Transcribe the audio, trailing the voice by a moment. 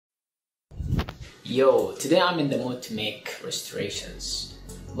Yo, today I'm in the mood to make restorations.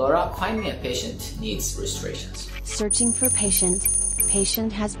 Laura, find me a patient needs restorations. Searching for patient.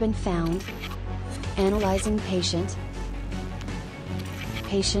 Patient has been found. Analyzing patient.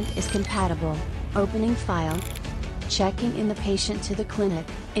 Patient is compatible. Opening file. Checking in the patient to the clinic.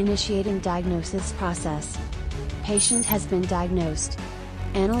 Initiating diagnosis process. Patient has been diagnosed.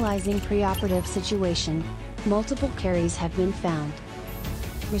 Analyzing preoperative situation. Multiple caries have been found.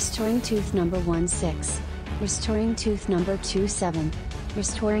 Restoring tooth number 16. Restoring tooth number 27.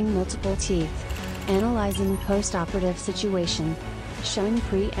 Restoring multiple teeth. Analyzing postoperative situation. Showing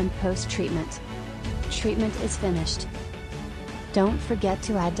pre and post treatment. Treatment is finished. Don't forget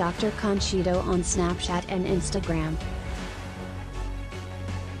to add Dr. Conchito on Snapchat and Instagram.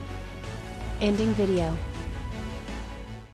 Ending video.